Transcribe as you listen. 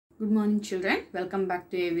Good morning children, welcome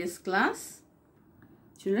back to EVS class.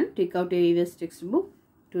 Children, take out your EVS textbook.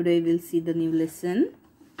 Today we will see the new lesson.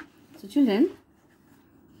 So children,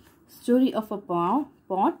 story of a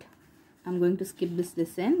pot. I'm going to skip this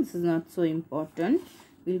lesson. This is not so important.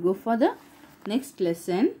 We'll go for the next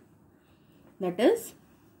lesson. That is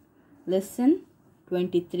lesson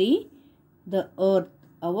 23. The earth,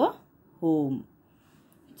 our home.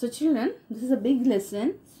 So children, this is a big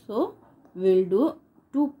lesson. So we'll do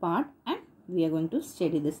two parts and we are going to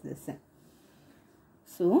study this lesson.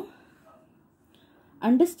 So,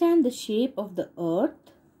 understand the shape of the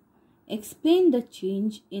earth. Explain the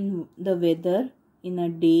change in the weather in a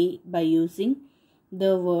day by using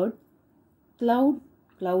the word cloud,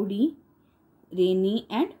 cloudy, rainy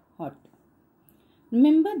and hot.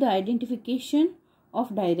 Remember the identification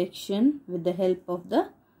of direction with the help of the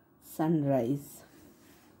sunrise.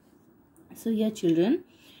 So here children,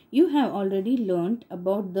 you have already learnt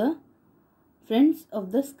about the friends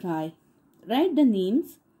of the sky. Write the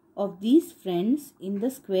names of these friends in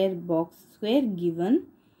the square given.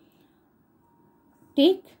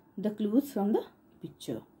 Take the clues from the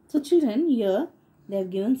picture. So children, here they have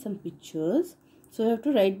given some pictures. So you have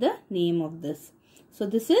to write the name of this. So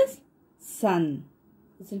this is sun.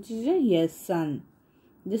 Isn't it children? Yes, sun.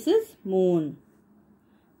 This is moon.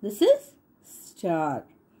 This is star.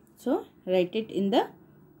 So write it in the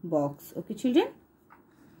box. Okay children.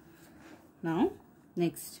 Now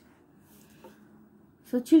next.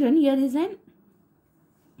 So children, here is an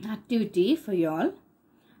activity for you all.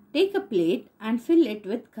 Take a plate and fill it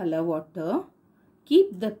with color water.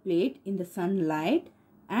 Keep the plate in the sunlight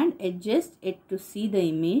and adjust it to see the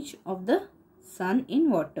image of the sun in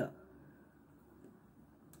water.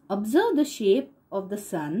 Observe the shape of the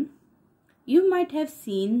sun. You might have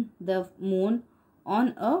seen the moon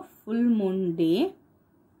on a full moon day.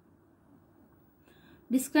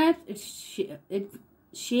 Describe its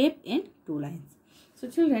shape in 2 lines. So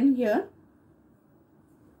children, here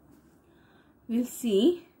we'll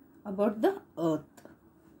see about the earth.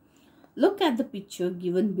 Look at the picture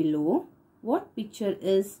given below. What picture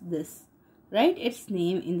is this? Write its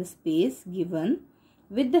name in the space given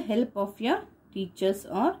with the help of your teachers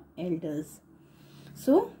or elders.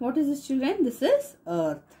 So what is this children? This is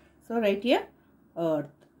earth. So write here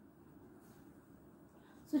earth.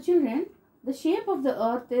 So children, the shape of the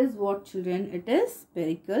earth is what children? It is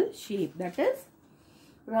spherical shape, that is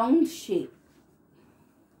round shape.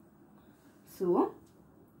 So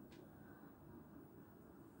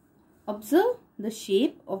observe the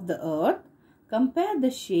shape of the earth. Compare the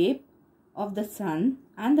shape of the sun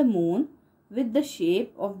and the moon with the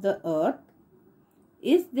shape of the earth.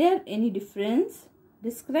 Is there any difference?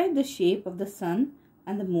 Describe the shape of the sun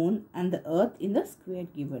and the moon and the earth in the square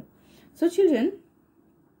given. So children,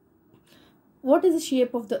 what is the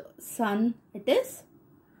shape of the sun? It is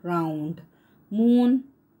round. Moon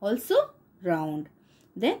also round.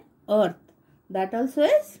 Then earth, that also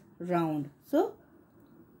is round. So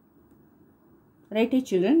write it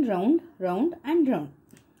children, round, round and round.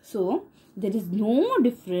 So there is no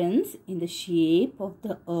difference in the shape of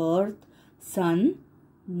the earth, sun,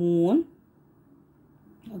 moon.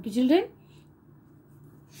 Okay children.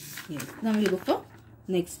 Yes. Now we go for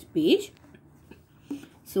next page.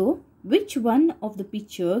 So which one of the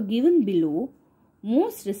picture given below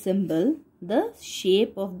most resemble the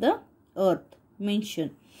shape of the earth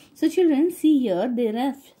mentioned? So children, see here there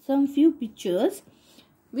are some few pictures.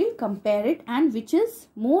 We'll compare it and which is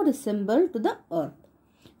more resemble to the earth.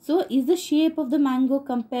 So is the shape of the mango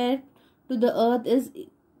compared to the earth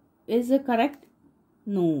is it correct?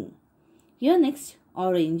 No. Here next,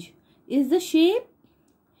 orange. Is the shape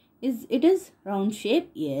it is round shape?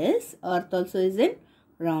 Yes. Earth also is in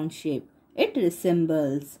round shape. It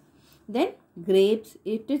resembles. Then grapes,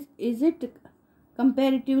 is it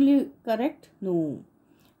comparatively correct? No.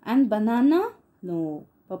 And banana? No.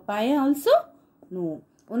 Papaya also? No.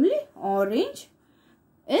 Only orange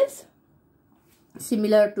is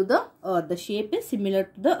similar to the earth. The shape is similar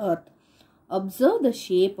to the earth. Observe the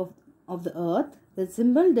shape of the earth.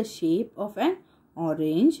 Resemble the shape of an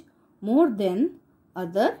orange more than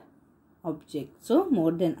other object. So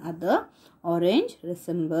more than other, orange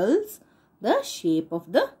resembles the shape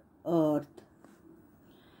of the earth.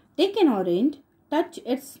 Take an orange, touch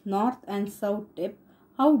its north and south tip.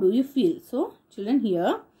 How do you feel? So children,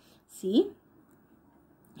 here see,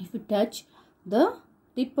 if you touch the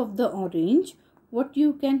tip of the orange, what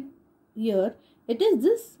you can hear, it is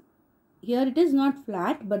this. Here it is not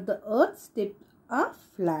flat, but the earth's tips are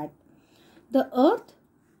flat. The earth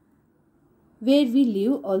where we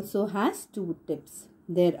live also has 2 tips.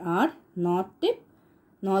 There are north tip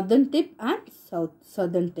northern tip and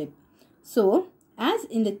southern tip. So, as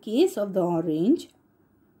in the case of the orange,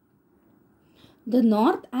 the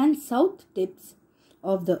north and south tips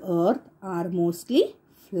of the earth are mostly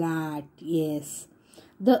flat. Yes,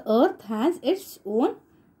 the earth has its own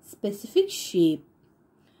specific shape.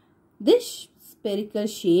 This spherical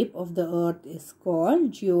shape of the earth is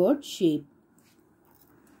called geode shape.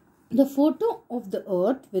 The photo of the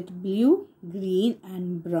earth with blue, green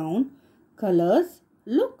and brown colors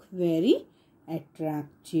look very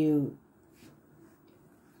attractive.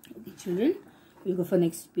 Okay, children, we'll go for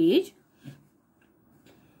next page.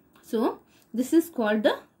 So, this is called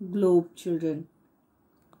the globe, children.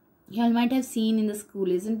 You all might have seen in the school,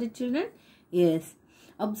 isn't it, children? Yes.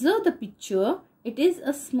 Observe the picture. It is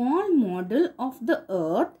a small model of the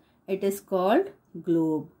earth. It is called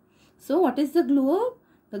globe. So, what is the globe?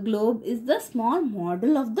 The globe is the small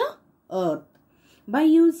model of the earth. By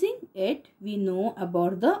using it, we know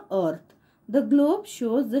about the earth. The globe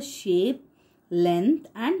shows the shape, length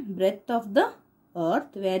and breadth of the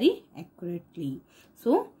earth very accurately.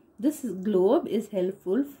 So, this globe is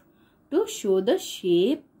helpful to show the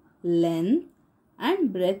shape, length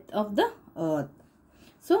and breadth of the earth.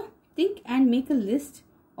 So, think and make a list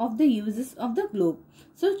of the uses of the globe.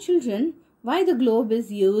 So, children, why the globe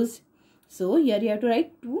is used? So, here you have to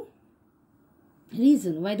write two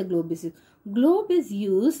reasons why the globe is used. Globe is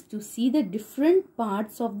used to see the different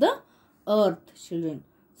parts of the earth, children.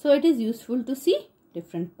 So, it is useful to see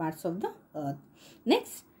different parts of the earth.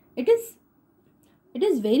 Next, it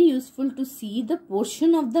is very useful to see the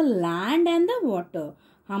portion of the land and the water.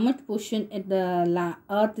 How much portion the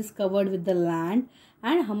earth is covered with the land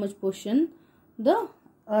and how much portion the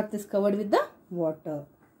earth is covered with the water.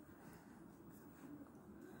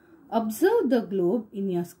 Observe the globe in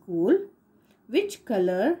your school. Which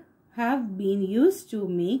color have been used to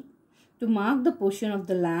mark the portion of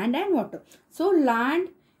the land and water? So, land,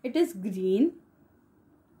 it is green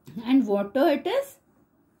and water, it is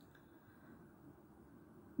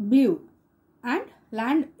blue, and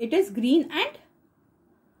land, it is green and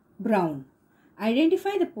brown.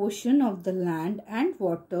 Identify the portion of the land and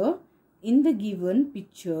water in the given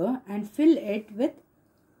picture and fill it with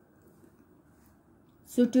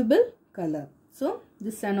suitable color. So,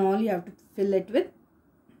 this and all you have to fill it with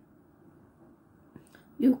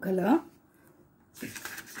blue color.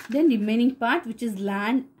 Then remaining part, which is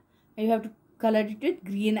land, you have to color it with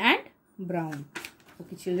green and brown.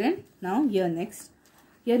 Okay, children. Now, here next.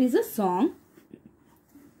 Here is a song.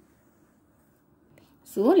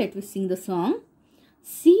 So, let me sing the song.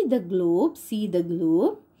 See the globe, see the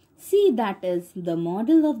globe. See, that is the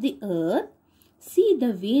model of the earth. See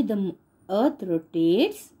the way the earth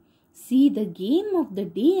rotates. See the game of the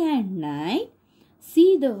day and night.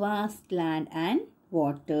 See the vast land and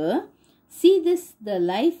water. See this, the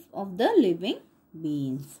life of the living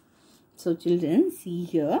beings. So, children, see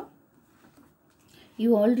here.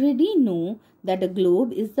 You already know that a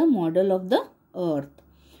globe is the model of the earth.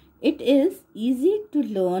 It is easy to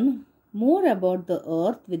learn more about the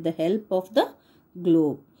earth with the help of the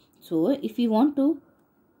globe. So, if you want to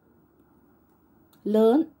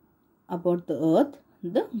learn about the earth,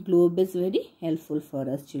 the globe is very helpful for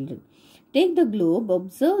us, children. Take the globe,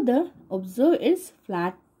 observe its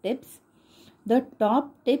flat tips. The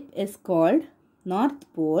top tip is called North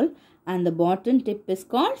Pole and the bottom tip is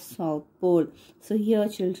called South Pole. So, here,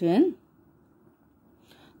 children,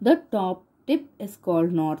 the top tip is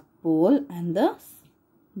called North Pole and the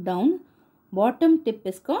bottom tip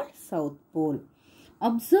is called South Pole.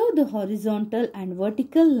 Observe the horizontal and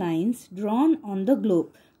vertical lines drawn on the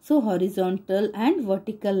globe. So, horizontal and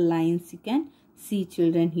vertical lines you can see,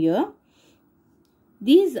 children, here.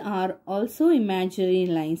 These are also imaginary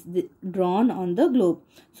lines drawn on the globe.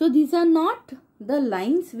 So, these are not the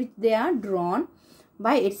lines which they are drawn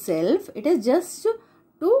by itself. It is just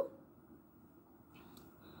to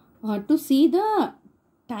see the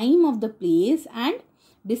time of the place and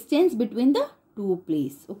distance between the two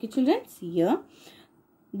places. Okay, children, see here.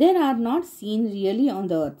 They are not seen really on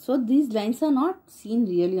the earth. So, these lines are not seen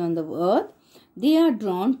really on the earth. They are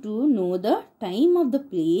drawn to know the time of the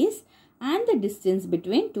place and the distance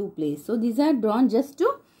between two places. So, these are drawn just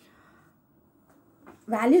to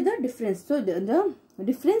value the difference. So, the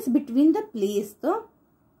difference between the place, the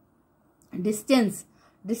distance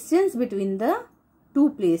between the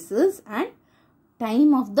two places and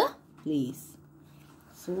time of the place.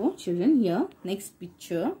 So, children, here next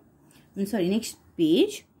next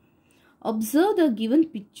page. Observe the given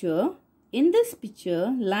picture. In this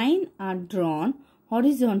picture, lines are drawn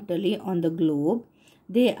horizontally on the globe.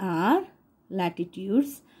 They are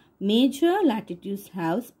latitudes. Major latitudes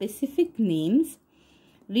have specific names.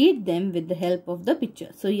 Read them with the help of the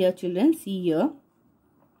picture. So here children, see here.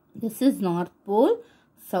 This is North Pole,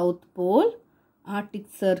 South Pole, Arctic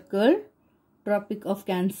Circle, Tropic of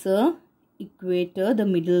Cancer, Equator, the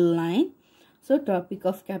middle line. So Tropic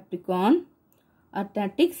of Capricorn,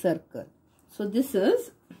 Antarctic Circle. So these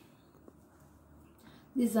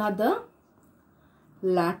are the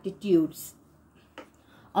latitudes.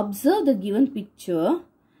 Observe the given picture.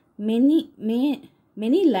 Many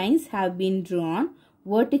lines have been drawn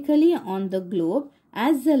vertically on the globe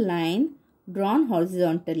as the line drawn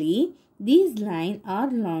horizontally. These lines are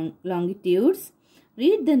longitudes.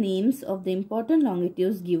 Read the names of the important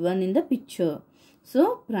longitudes given in the picture.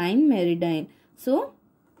 So, prime meridian. So,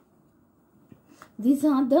 these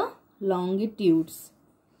are the longitudes.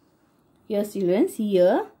 Here children, see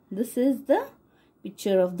here. This is the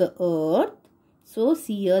picture of the earth. So,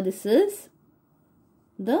 see here, this is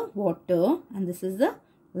the water and this is the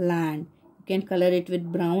land. You can color it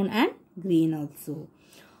with brown and green also.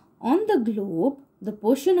 On the globe, the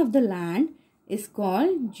portion of the land is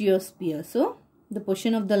called geosphere. So, the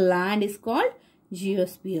portion of the land is called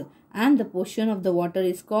geosphere and the portion of the water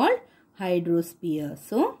is called hydrosphere.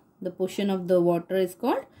 So, the portion of the water is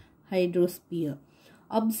called hydrosphere.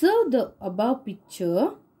 Observe the above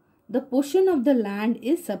picture. The portion of the land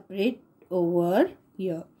is separate over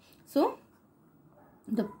here. So,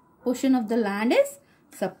 the portion of the land is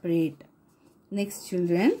separate. Next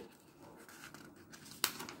children.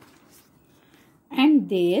 And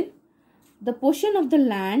there, the portion of the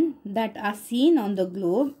land that are seen on the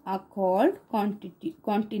globe are called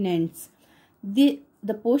continents. The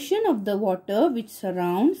portion of the water which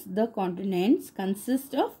surrounds the continents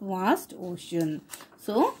consists of vast ocean.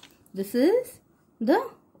 So, this is the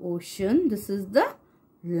ocean. This is the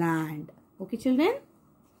land. Okay, children.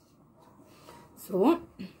 So,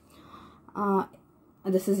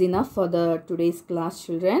 this is enough for the today's class,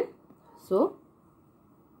 children. So,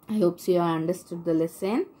 I hope you have understood the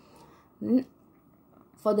lesson.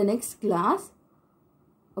 For the next class,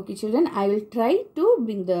 okay children, I will try to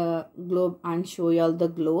bring the globe and show you all the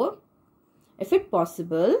globe if it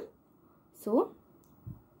possible. So,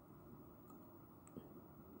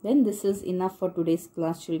 then this is enough for today's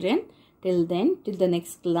class, children. Till then, till the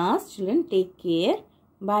next class, children, take care.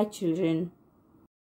 Bye, children.